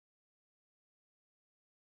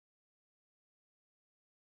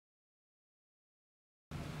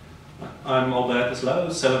I'm Albertus Lowe,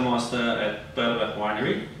 Cellar Master at Perdeberg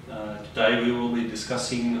Winery. Today we will be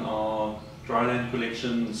discussing our dryland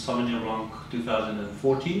collection Sauvignon Blanc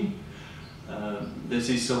 2014. This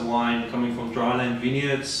is a wine coming from dryland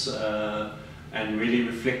vineyards and really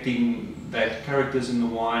reflecting that characters in the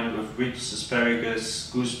wine with rich asparagus,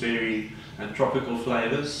 gooseberry and tropical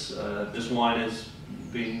flavors. This wine has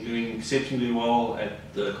been doing exceptionally well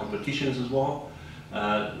at the competitions as well.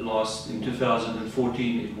 In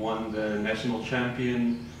 2014 it won the national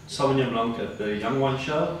champion Sauvignon Blanc at the Young Wine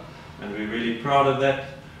Show, and we're really proud of that.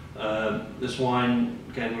 This wine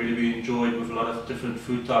can really be enjoyed with a lot of different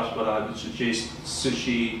food types, but I would suggest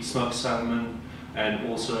sushi, smoked salmon and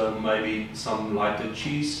also maybe some lighter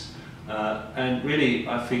cheese. And really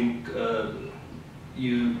I think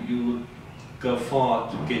you would go far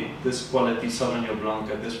to get this quality Sauvignon Blanc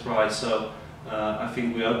at this price. So I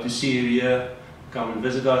think we hope to see you here. Come and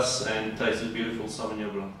visit us and taste this beautiful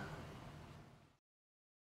Sauvignon Blanc.